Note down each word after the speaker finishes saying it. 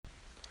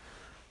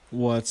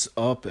What's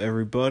up,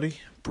 everybody?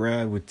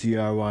 Brad with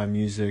DIY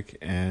Music,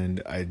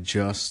 and I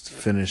just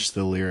finished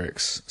the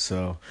lyrics,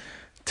 so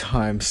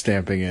time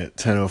stamping it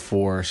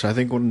 10:04. So I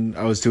think when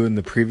I was doing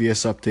the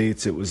previous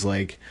updates, it was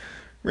like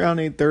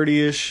around 8:30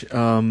 ish.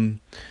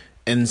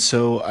 And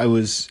so I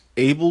was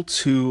able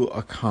to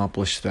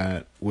accomplish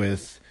that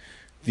with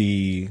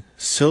the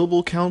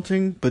syllable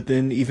counting, but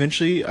then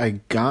eventually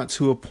I got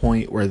to a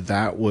point where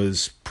that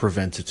was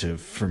preventative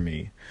for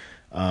me.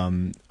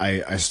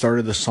 I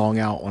started the song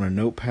out on a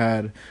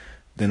notepad.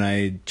 Then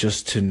I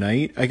just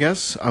tonight, I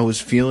guess, I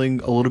was feeling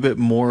a little bit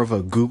more of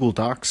a Google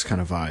Docs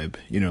kind of vibe.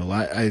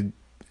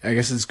 I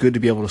guess it's good to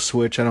be able to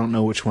switch. I don't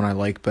know which one I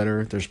like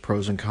better. There's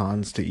pros and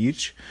cons to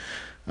each.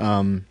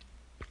 Um,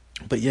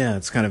 but yeah,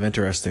 it's kind of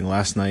interesting.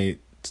 Last night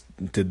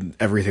did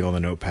everything on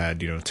the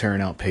notepad,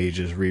 tearing out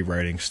pages,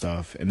 rewriting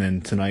stuff, and then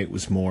tonight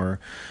was more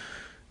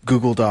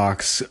Google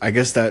Docs. I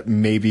guess that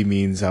maybe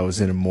means I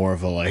was in a more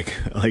of a like,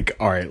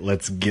 all right,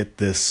 let's get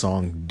this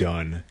song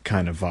done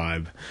kind of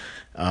vibe.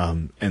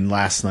 And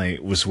last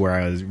night was where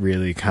I was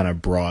really kind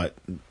of brought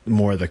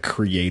more of the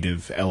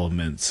creative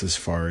elements as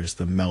far as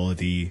the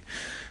melody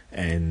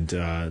and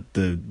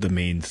the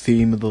main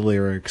theme of the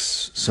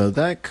lyrics. So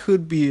that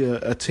could be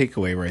a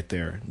takeaway right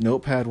there.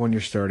 Notepad when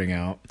you're starting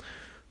out.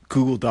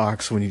 Google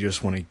Docs when you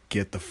just want to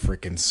get the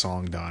freaking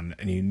song done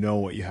and you know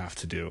what you have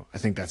to do. I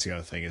think that's the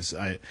other thing is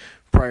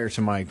prior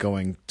to my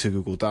going to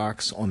Google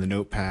Docs on the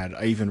notepad,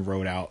 I even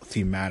wrote out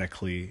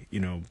thematically,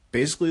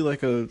 basically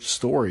like a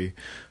story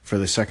for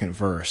the second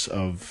verse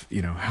of,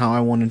 how I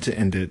wanted to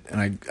end it.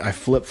 And I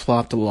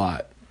flip-flopped a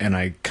lot and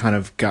I kind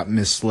of got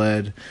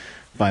misled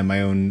by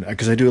my own,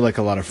 because I do like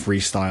a lot of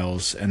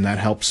freestyles and that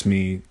helps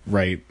me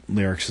write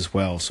lyrics as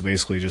well. So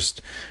basically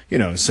just,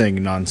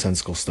 saying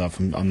nonsensical stuff.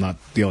 I'm not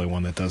the only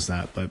one that does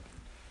that, but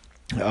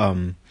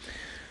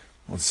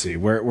let's see,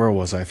 where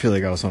was I? I feel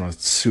like I was on a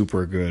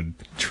super good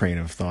train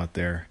of thought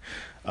there.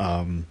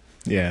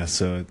 Yeah,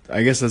 so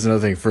I guess that's another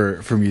thing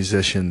for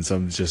musicians.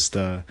 I'm just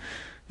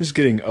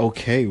getting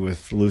okay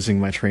with losing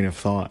my train of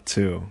thought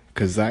too,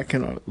 because that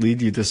can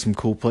lead you to some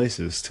cool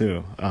places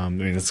too.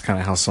 It's kind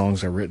of how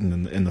songs are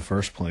written in the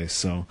first place.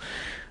 So,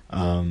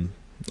 I'm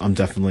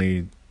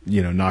definitely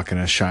not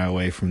gonna shy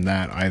away from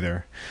that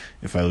either.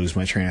 If I lose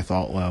my train of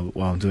thought while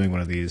I'm doing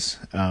one of these,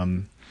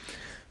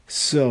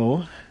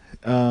 so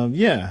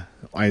yeah,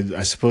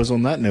 I suppose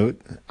on that note,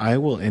 I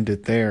will end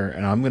it there,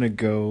 and I'm gonna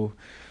go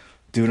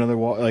do another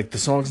walk. Like the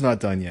song's not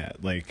done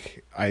yet.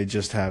 Like I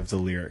just have the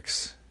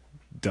lyrics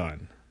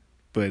done,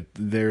 but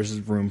there's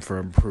room for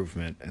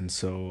improvement, and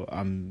so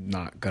I'm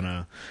not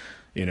gonna,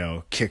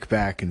 kick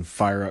back and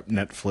fire up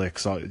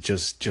Netflix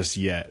just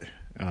yet.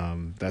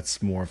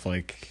 That's more of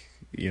like,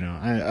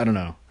 I don't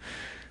know.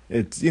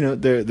 It's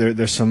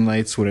there's some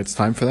nights when it's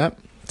time for that.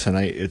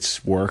 Tonight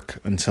it's work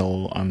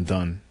until I'm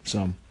done.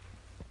 So,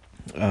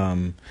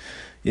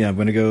 yeah, I'm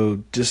gonna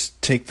go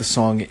just take the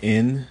song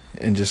in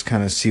and just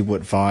kind of see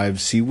what vibes,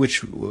 see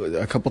which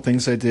a couple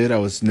things I did. I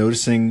was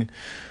noticing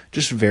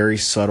just very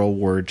subtle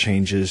word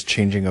changes,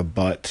 changing a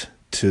but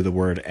to the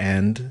word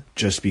and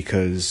just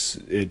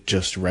because it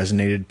just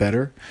resonated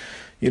better.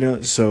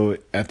 So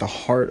at the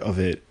heart of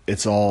it,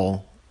 it's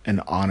all an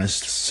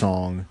honest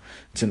song.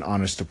 It's an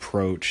honest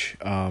approach.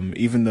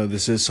 Even though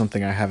this is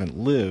something I haven't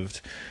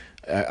lived,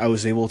 I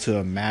was able to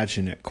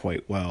imagine it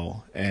quite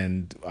well,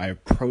 and I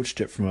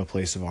approached it from a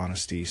place of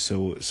honesty.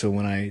 So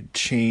when I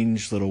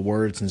change little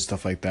words and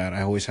stuff like that,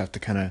 I always have to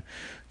kind of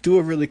do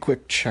a really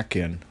quick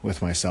check-in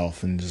with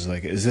myself and just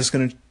like, is this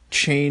going to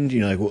change?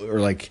 Or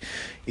like,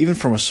 even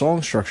from a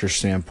song structure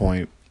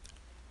standpoint,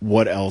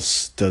 what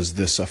else does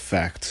this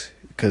affect?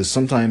 Because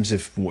sometimes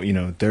if,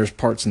 there's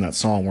parts in that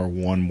song where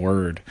one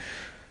word,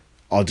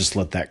 I'll just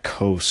let that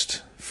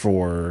coast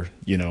for,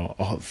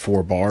 a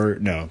 4 bar,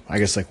 no, I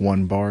guess like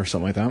 1 bar,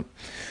 something like that.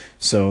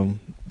 So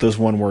those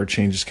one word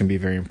changes can be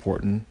very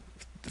important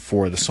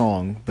for the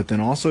song, but then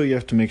also you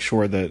have to make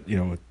sure that,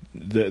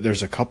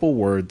 there's a couple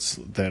words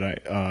that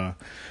I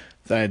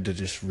had to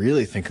just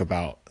really think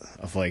about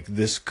of like,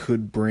 this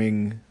could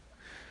bring,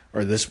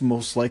 or this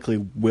most likely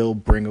will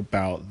bring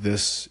about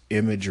this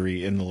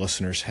imagery in the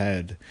listener's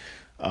head.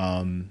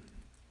 And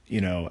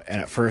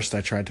at first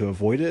I tried to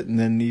avoid it, and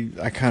then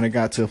I kind of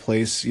got to a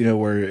place,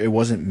 where it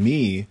wasn't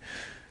me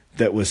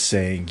that was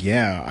saying,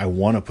 yeah, I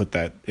want to put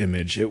that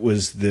image. It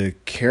was the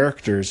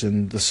characters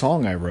in the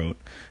song I wrote.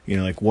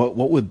 Like what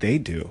would they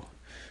do?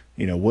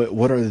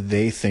 What are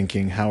they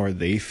thinking? How are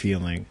they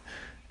feeling?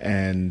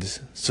 And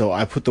so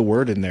I put the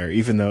word in there,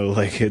 even though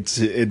like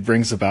it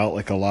brings about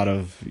like a lot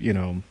of,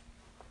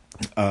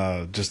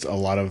 just a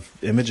lot of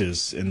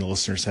images in the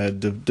listener's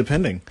head,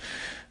 depending.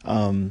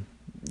 And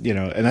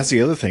that's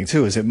the other thing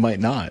too, is it might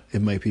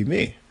be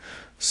me.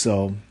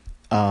 So,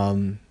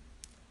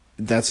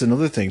 that's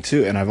another thing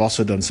too. And I've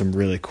also done some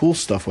really cool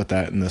stuff with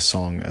that in this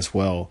song as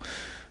well.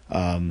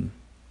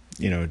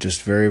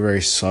 Just very,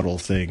 very subtle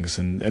things.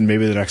 And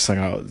maybe the next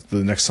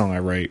song I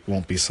write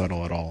won't be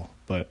subtle at all.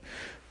 But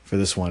for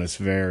this one, it's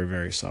very,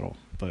 very subtle.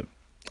 But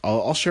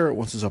I'll share it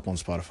once it's up on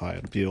Spotify.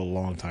 It'll be a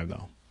long time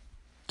though.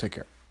 Take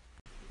care.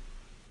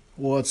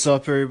 What's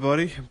up,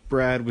 everybody?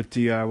 Brad with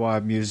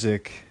DIY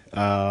Music.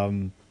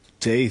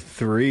 Day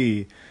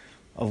three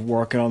of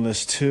working on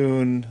this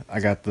tune. I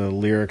got the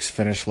lyrics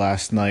finished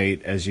last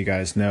night, as you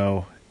guys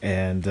know,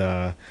 and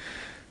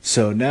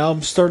so now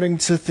I'm starting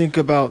to think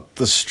about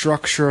the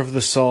structure of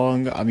the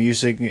song. I'm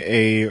using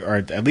or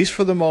at least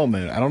for the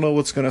moment, I don't know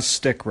what's gonna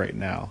stick right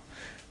now,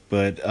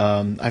 but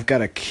I've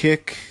got a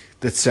kick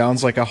that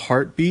sounds like a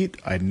heartbeat.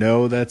 I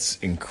know that's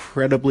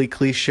incredibly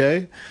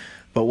cliche,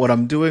 but what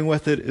I'm doing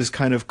with it is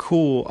kind of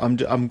cool.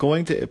 I'm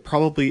going to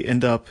probably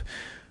end up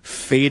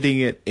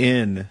fading it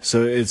in,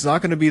 so it's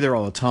not going to be there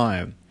all the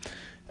time.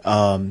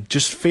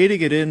 Just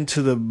fading it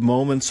into the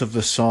moments of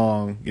the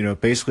song,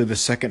 basically the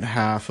second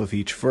half of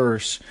each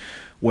verse,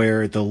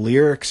 where the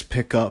lyrics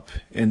pick up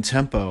in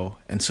tempo,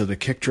 and so the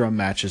kick drum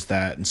matches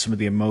that, and some of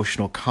the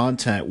emotional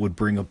content would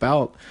bring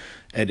about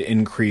an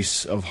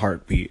increase of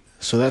heartbeat.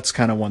 So that's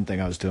kind of one thing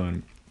I was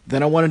doing.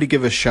 Then I wanted to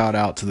give a shout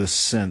out to this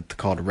synth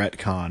called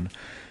Retcon.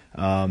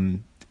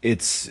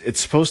 It's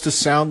supposed to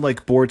sound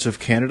like Boards of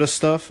Canada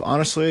stuff.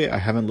 Honestly, I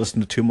haven't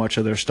listened to too much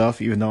of their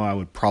stuff, even though I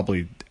would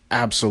probably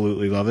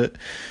absolutely love it.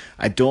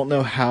 I don't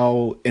know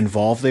how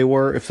involved they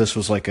were, if this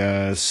was like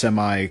a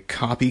semi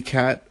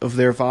copycat of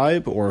their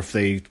vibe or if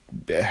they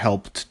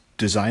helped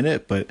design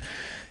it, but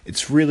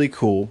it's really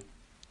cool.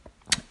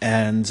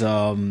 And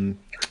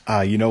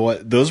you know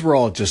what? Those were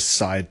all just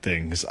side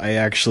things. I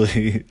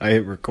actually I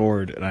hit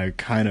record and I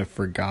kind of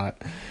forgot.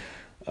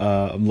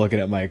 I'm looking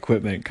at my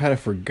equipment, kind of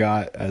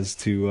forgot as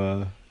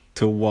to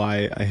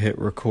why I hit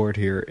record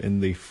here in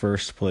the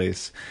first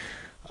place.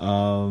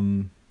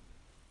 Oh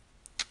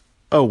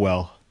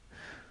well,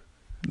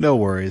 no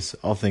worries.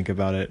 I'll think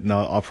about it. No,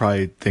 I'll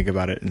probably think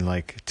about it in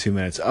like 2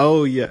 minutes.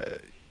 Oh yeah,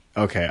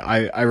 okay.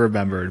 I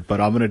remembered, but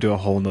I'm gonna do a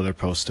whole nother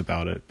post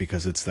about it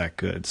because it's that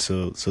good.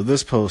 So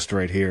this post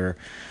right here.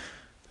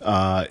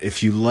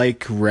 If you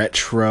like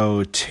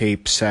retro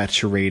tape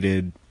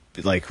saturated,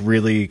 like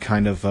really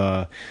kind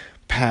of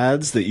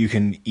pads that you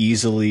can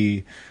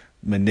easily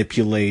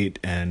manipulate,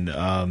 and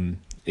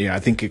I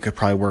think it could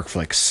probably work for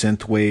like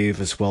synthwave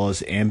as well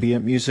as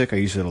ambient music. I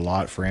use it a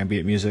lot for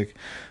ambient music.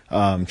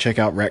 Check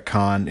out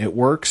Retcon. It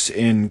works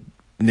in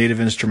Native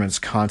Instruments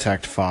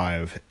Kontakt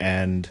 5,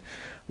 and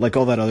like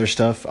all that other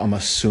stuff, I'm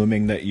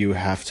assuming that you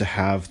have to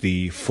have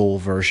the full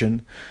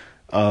version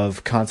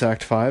of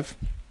Kontakt 5.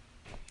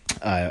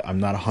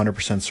 I'm not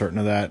 100% certain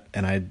of that,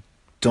 and I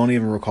don't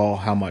even recall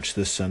how much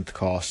this synth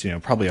costs.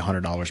 Probably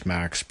 $100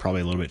 max,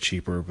 probably a little bit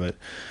cheaper, but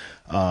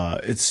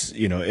it's,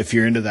 if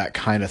you're into that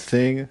kind of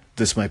thing,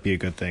 this might be a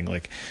good thing.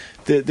 Like,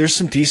 there's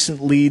some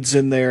decent leads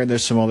in there, and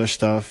there's some other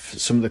stuff.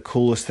 Some of the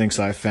coolest things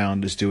I've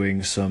found is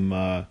doing some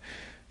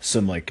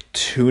like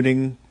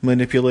tuning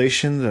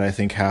manipulation that I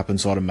think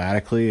happens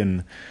automatically,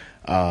 and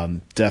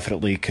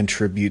definitely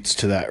contributes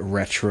to that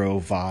retro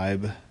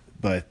vibe.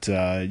 But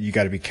you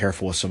got to be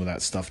careful with some of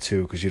that stuff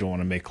too, because you don't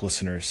want to make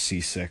listeners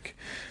seasick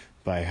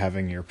by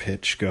having your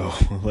pitch go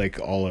like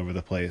all over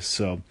the place.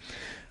 So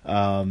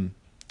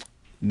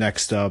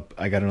next up,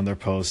 I got another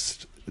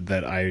post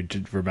that I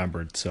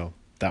remembered, so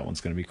that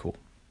one's going to be cool.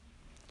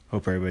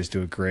 Hope everybody's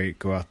doing great.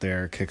 Go out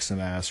there, kick some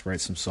ass,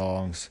 write some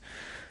songs,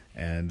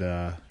 and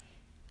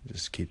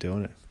just keep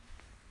doing it.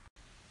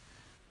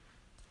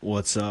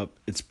 What's up?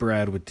 It's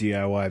Brad with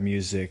DIY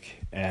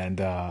Music, and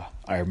I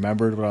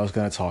remembered what I was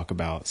going to talk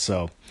about.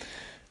 So,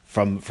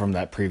 from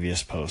that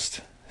previous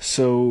post.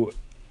 So,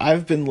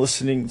 I've been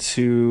listening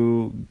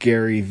to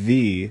Gary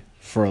Vee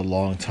for a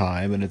long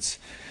time, and it's,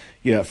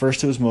 at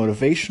first it was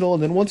motivational,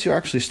 and then once you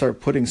actually start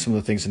putting some of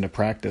the things into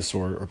practice,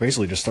 or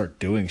basically just start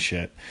doing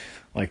shit,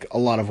 like a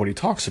lot of what he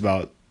talks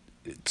about,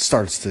 it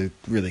starts to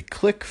really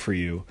click for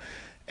you.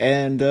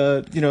 And,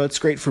 it's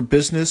great for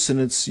business, and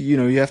it's, you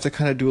have to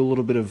kind of do a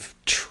little bit of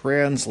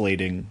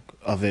translating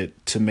of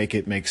it to make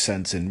it make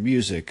sense in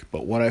music.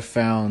 But what I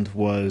found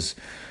was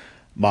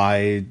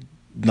my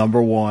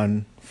number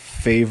one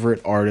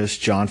favorite artist,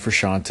 John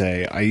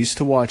Frusciante. I used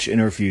to watch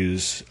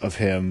interviews of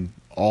him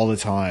all the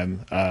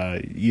time,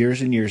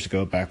 years and years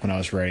ago, back when I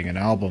was writing an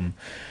album,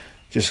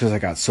 just because I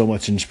got so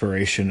much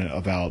inspiration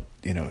about,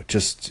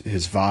 just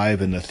his vibe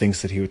and the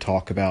things that he would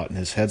talk about in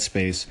his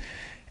headspace.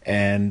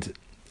 And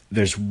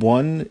there's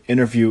one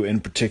interview in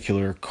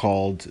particular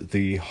called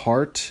 "The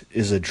Heart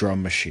is a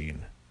Drum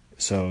Machine."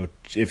 So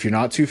if you're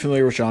not too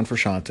familiar with John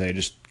Frusciante,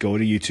 just go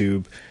to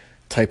YouTube,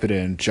 type it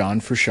in, John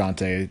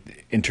Frusciante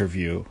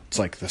interview. It's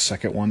like the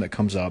second one that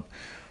comes up,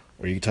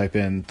 or you type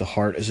in "The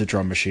Heart is a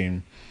Drum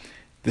Machine."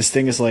 This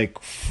thing is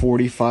like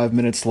 45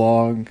 minutes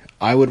long.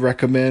 I would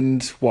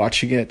recommend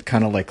watching it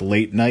kind of like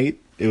late night.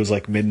 It was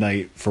like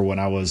midnight for when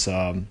I was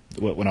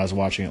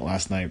watching it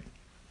last night.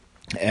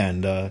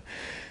 And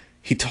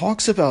he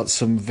talks about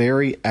some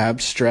very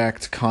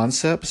abstract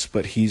concepts,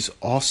 but he's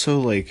also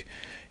like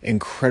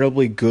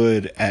incredibly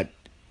good at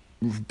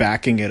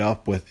backing it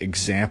up with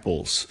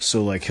examples.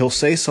 So like he'll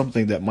say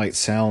something that might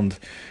sound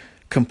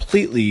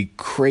completely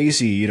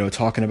crazy,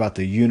 talking about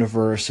the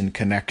universe and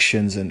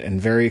connections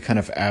and very kind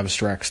of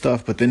abstract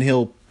stuff, but then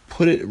he'll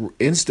put it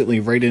instantly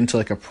right into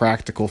like a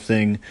practical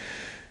thing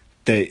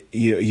that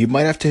you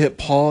might have to hit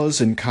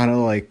pause and kind of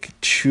like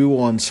chew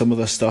on some of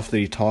the stuff that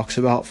he talks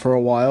about for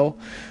a while.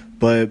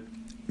 But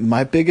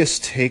my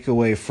biggest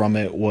takeaway from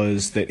it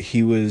was that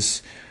he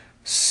was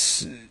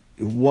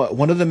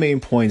one of the main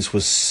points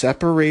was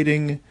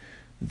separating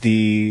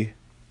the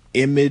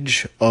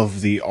image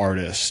of the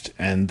artist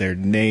and their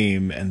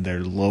name and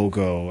their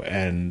logo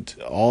and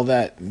all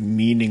that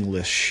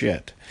meaningless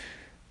shit,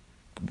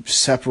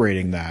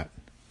 separating that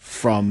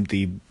from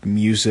the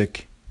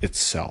music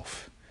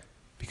itself,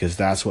 because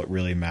that's what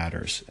really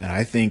matters. And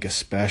I think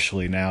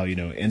especially now,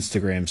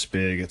 Instagram's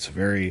big. It's a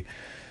very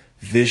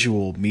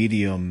visual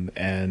medium,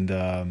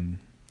 and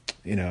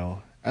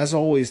as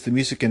always, the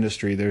music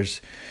industry,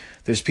 there's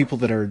people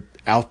that are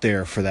out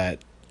there for that,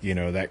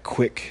 that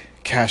quick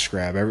cash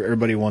grab.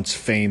 Everybody wants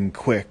fame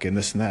quick and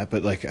this and that,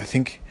 but like I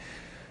think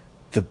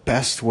the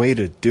best way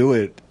to do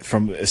it,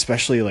 from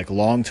especially like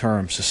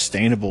long-term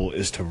sustainable,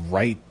 is to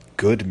write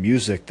good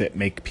music that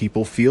make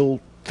people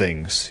feel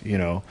things,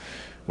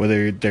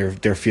 whether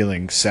they're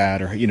feeling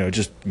sad or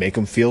just make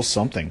them feel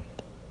something.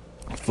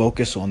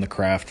 Focus on the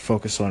craft,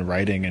 focus on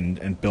writing,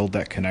 and build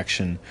that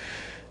connection.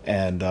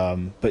 And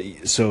but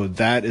so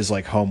that is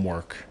like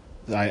homework.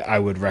 I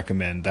would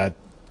recommend that.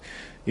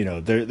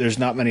 There's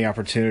not many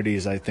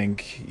opportunities. I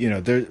think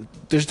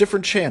there's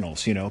different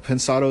channels.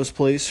 Pensato's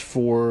place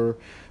for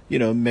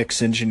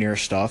mix engineer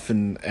stuff,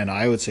 and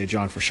I would say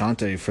John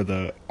Frusciante for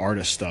the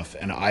artist stuff.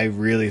 And I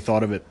really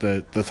thought of it,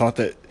 the thought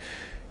that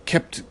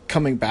kept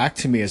coming back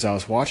to me as I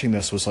was watching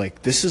this was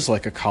like, this is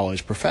like a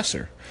college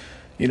professor.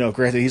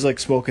 Granted, he's like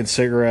smoking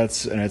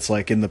cigarettes and it's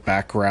like in the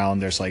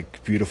background there's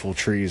like beautiful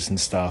trees and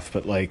stuff,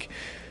 but like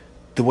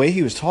the way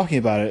he was talking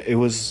about it, it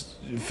was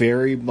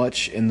very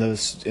much in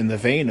the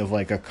vein of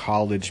like a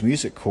college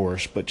music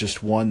course, but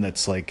just one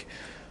that's like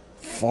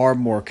far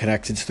more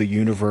connected to the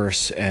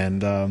universe.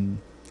 And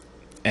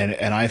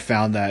I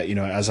found that,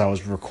 as I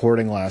was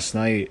recording last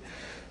night,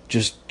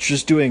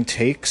 just doing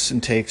takes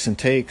and takes and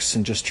takes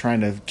and just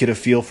trying to get a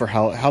feel for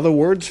how the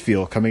words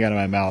feel coming out of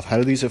my mouth. How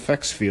do these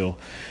effects feel?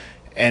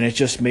 And it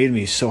just made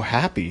me so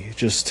happy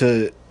just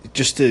to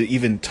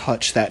even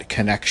touch that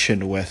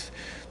connection with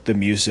the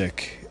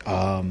music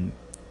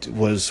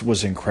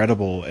was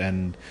incredible.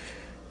 And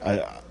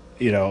on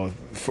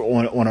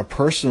a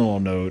personal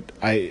note,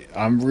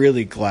 I'm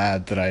really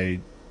glad that I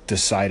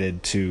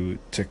decided to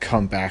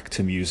come back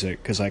to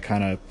music, because I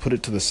kind of put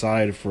it to the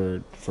side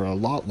for a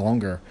lot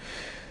longer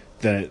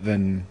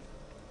than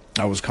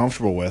I was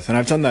comfortable with. And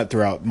I've done that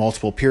throughout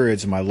multiple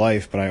periods in my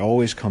life, but I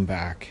always come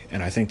back,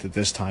 and I think that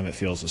this time it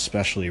feels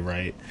especially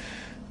right.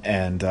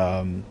 And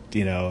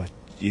you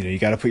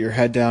got to put your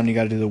head down, you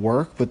got to do the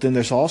work, but then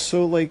there's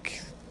also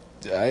like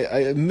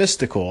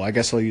mystical, I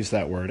guess I'll use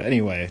that word.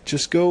 Anyway,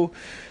 just go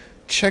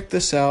check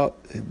this out,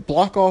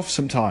 block off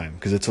some time,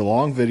 because it's a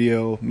long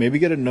video. Maybe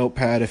get a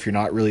notepad if you're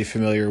not really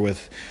familiar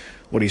with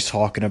what he's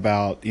talking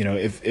about.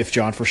 If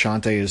John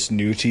Frusciante is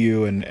new to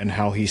you and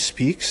how he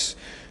speaks,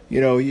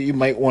 you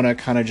might want to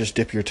kind of just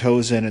dip your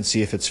toes in and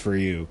see if it's for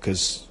you,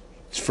 because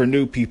for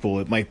new people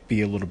it might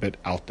be a little bit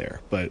out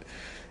there, but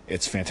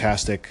it's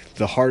fantastic.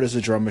 The Heart is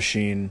a Drum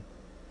Machine,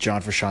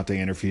 John Frusciante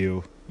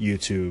interview,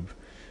 YouTube.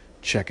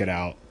 Check it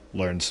out,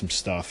 learn some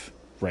stuff,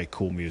 write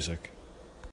cool music.